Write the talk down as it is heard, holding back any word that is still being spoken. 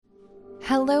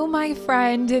Hello, my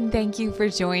friend, and thank you for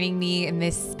joining me in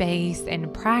this space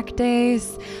and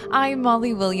practice. I'm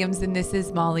Molly Williams, and this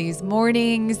is Molly's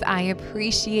Mornings. I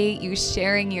appreciate you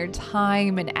sharing your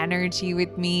time and energy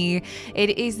with me.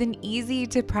 It isn't easy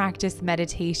to practice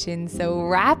meditation, so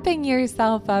wrapping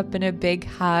yourself up in a big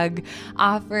hug,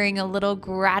 offering a little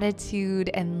gratitude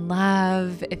and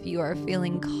love. If you are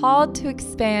feeling called to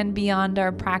expand beyond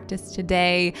our practice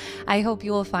today, I hope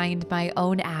you will find my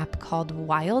own app called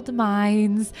Wild Mind.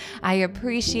 I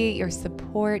appreciate your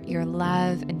support, your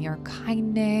love, and your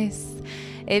kindness.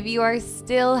 If you are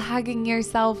still hugging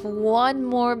yourself, one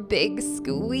more big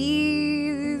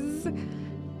squeeze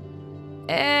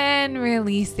and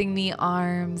releasing the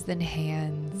arms and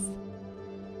hands.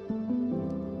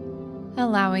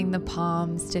 Allowing the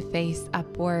palms to face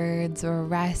upwards or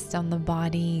rest on the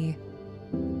body,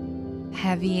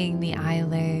 heavying the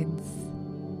eyelids.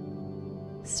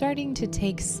 Starting to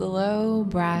take slow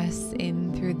breaths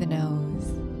in through the nose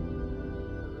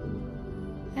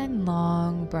and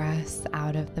long breaths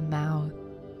out of the mouth.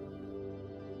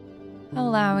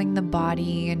 Allowing the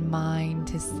body and mind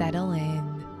to settle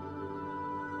in,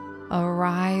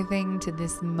 arriving to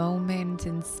this moment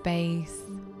in space,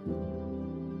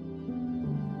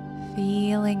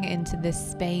 feeling into the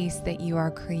space that you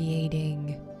are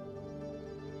creating.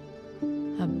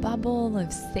 A bubble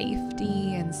of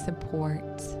safety and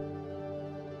support,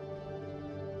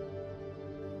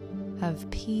 of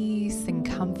peace and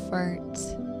comfort,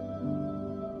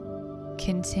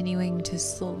 continuing to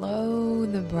slow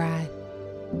the breath,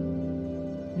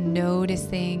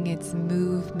 noticing its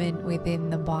movement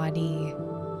within the body,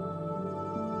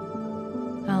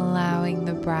 allowing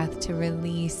the breath to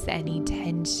release any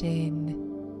tension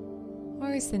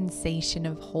or sensation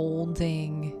of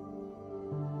holding.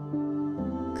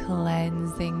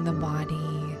 Cleansing the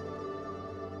body,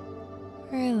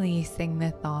 releasing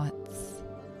the thoughts.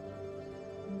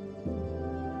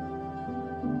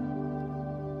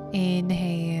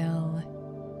 Inhale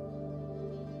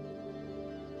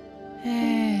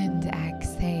and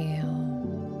exhale.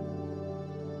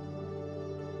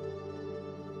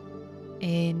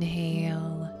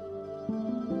 Inhale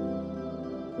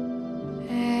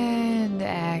and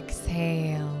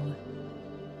exhale.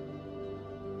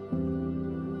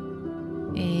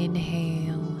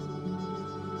 Inhale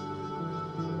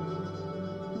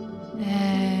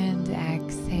and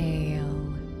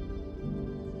exhale.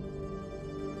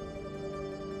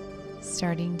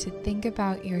 Starting to think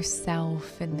about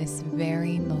yourself in this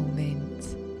very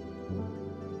moment.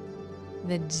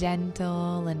 The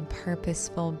gentle and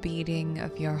purposeful beating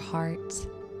of your heart.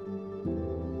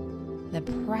 The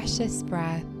precious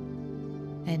breath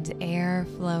and air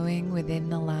flowing within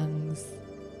the lungs.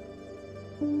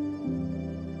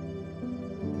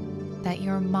 That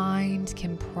your mind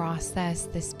can process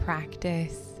this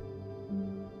practice,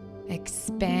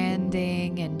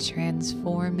 expanding and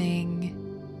transforming.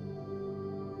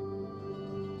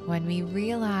 When we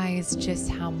realize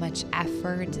just how much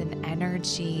effort and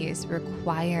energy is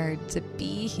required to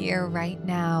be here right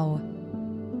now,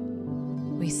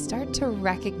 we start to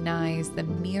recognize the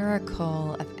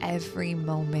miracle of every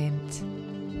moment.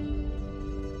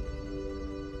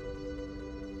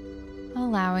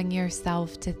 Allowing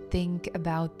yourself to think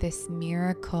about this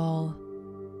miracle,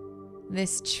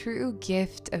 this true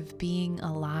gift of being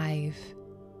alive,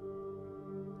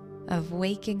 of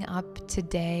waking up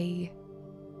today,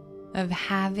 of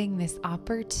having this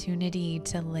opportunity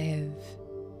to live.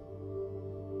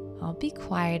 I'll be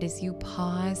quiet as you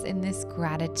pause in this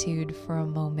gratitude for a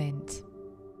moment.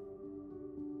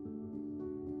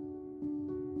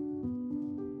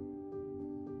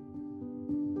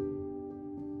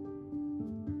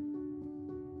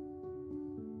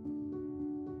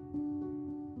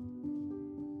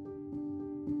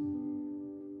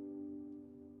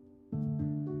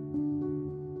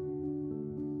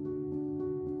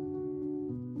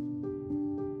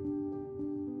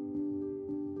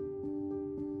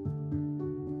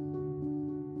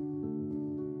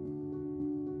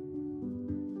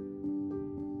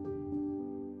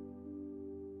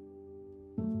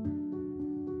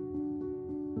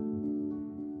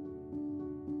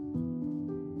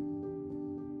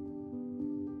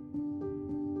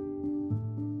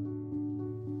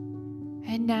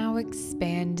 And now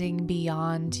expanding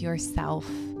beyond yourself,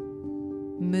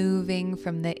 moving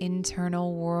from the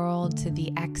internal world to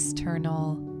the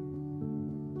external,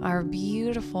 our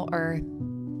beautiful earth,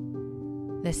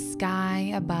 the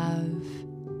sky above,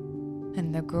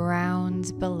 and the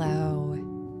ground below,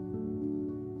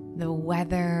 the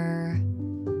weather,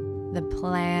 the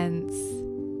plants,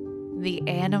 the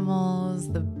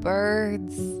animals, the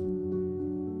birds,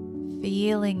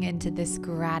 feeling into this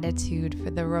gratitude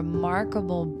for the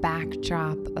remarkable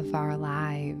backdrop of our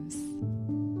lives.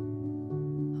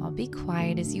 I'll be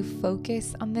quiet as you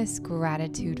focus on this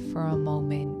gratitude for a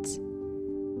moment.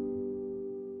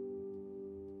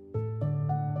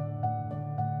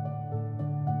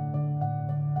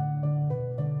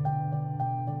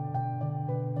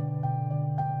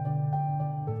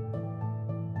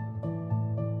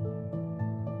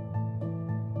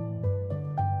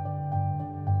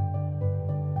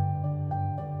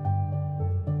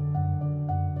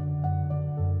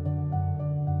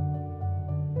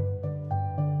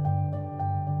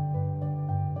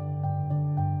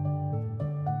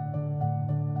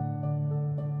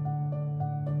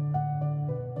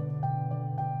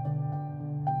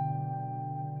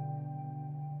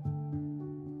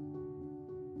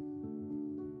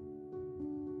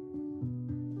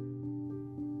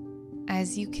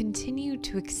 As you continue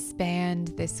to expand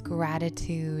this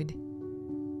gratitude,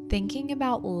 thinking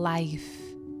about life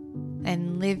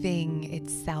and living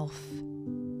itself,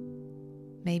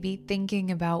 maybe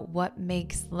thinking about what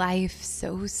makes life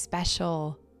so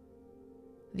special,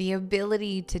 the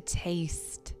ability to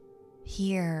taste,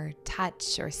 hear,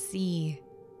 touch, or see,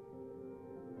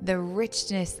 the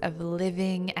richness of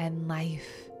living and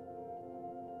life,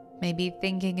 maybe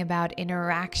thinking about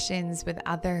interactions with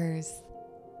others,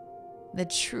 the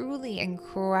truly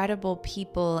incredible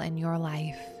people in your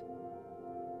life.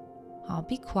 I'll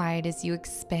be quiet as you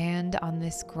expand on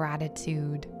this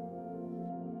gratitude.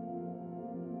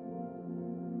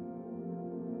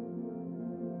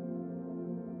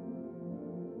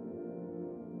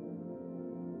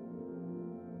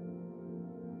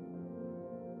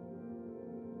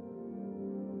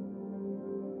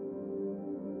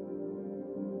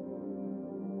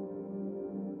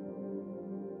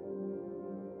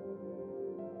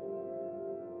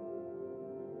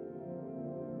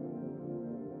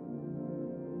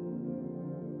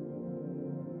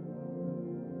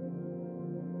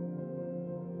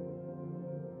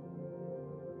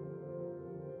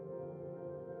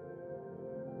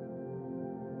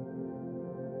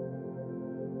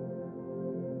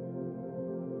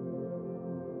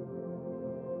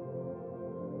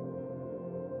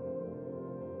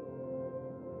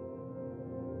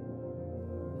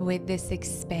 With this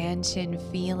expansion,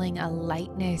 feeling a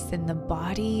lightness in the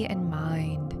body and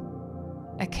mind,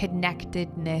 a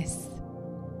connectedness.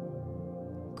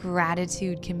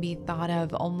 Gratitude can be thought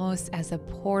of almost as a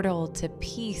portal to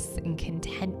peace and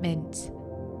contentment.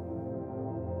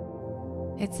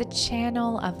 It's a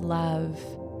channel of love,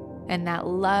 and that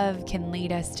love can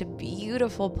lead us to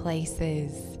beautiful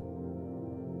places.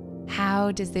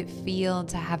 How does it feel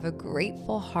to have a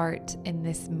grateful heart in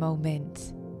this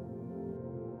moment?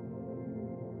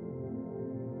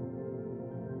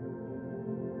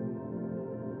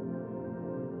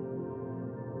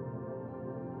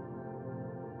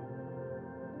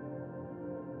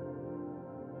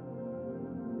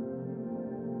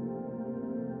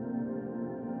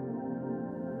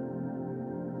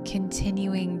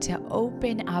 Continuing to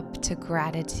open up to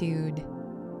gratitude,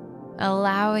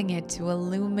 allowing it to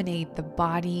illuminate the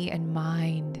body and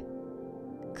mind,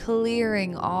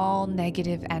 clearing all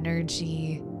negative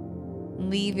energy,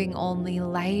 leaving only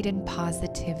light and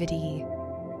positivity.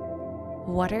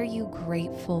 What are you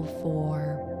grateful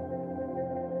for?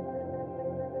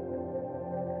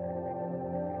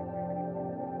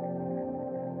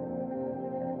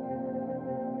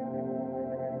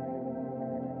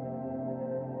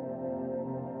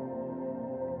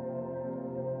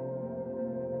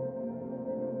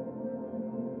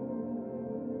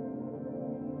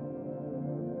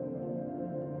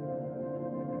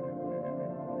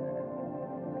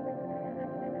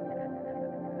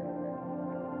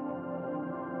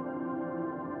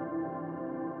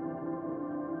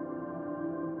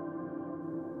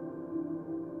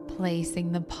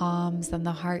 Placing the palms on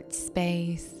the heart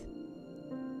space,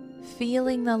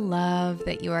 feeling the love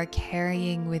that you are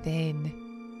carrying within.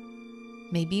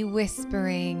 Maybe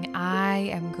whispering, I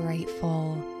am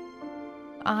grateful.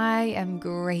 I am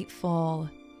grateful.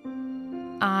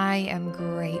 I am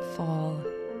grateful.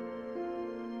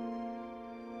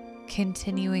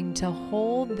 Continuing to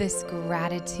hold this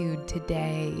gratitude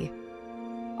today,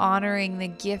 honoring the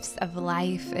gifts of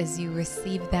life as you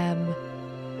receive them,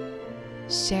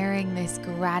 sharing this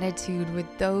gratitude with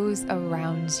those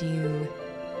around you.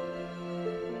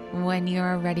 When you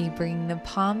are ready, bring the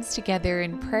palms together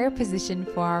in prayer position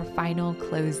for our final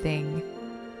closing.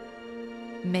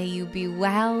 May you be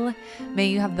well. May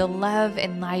you have the love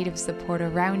and light of support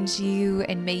around you,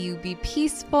 and may you be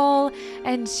peaceful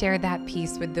and share that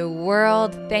peace with the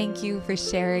world. Thank you for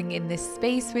sharing in this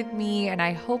space with me, and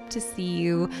I hope to see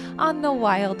you on the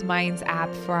Wild Minds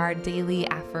app for our daily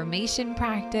affirmation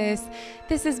practice.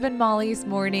 This has been Molly's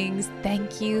Mornings.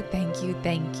 Thank you, thank you,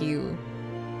 thank you.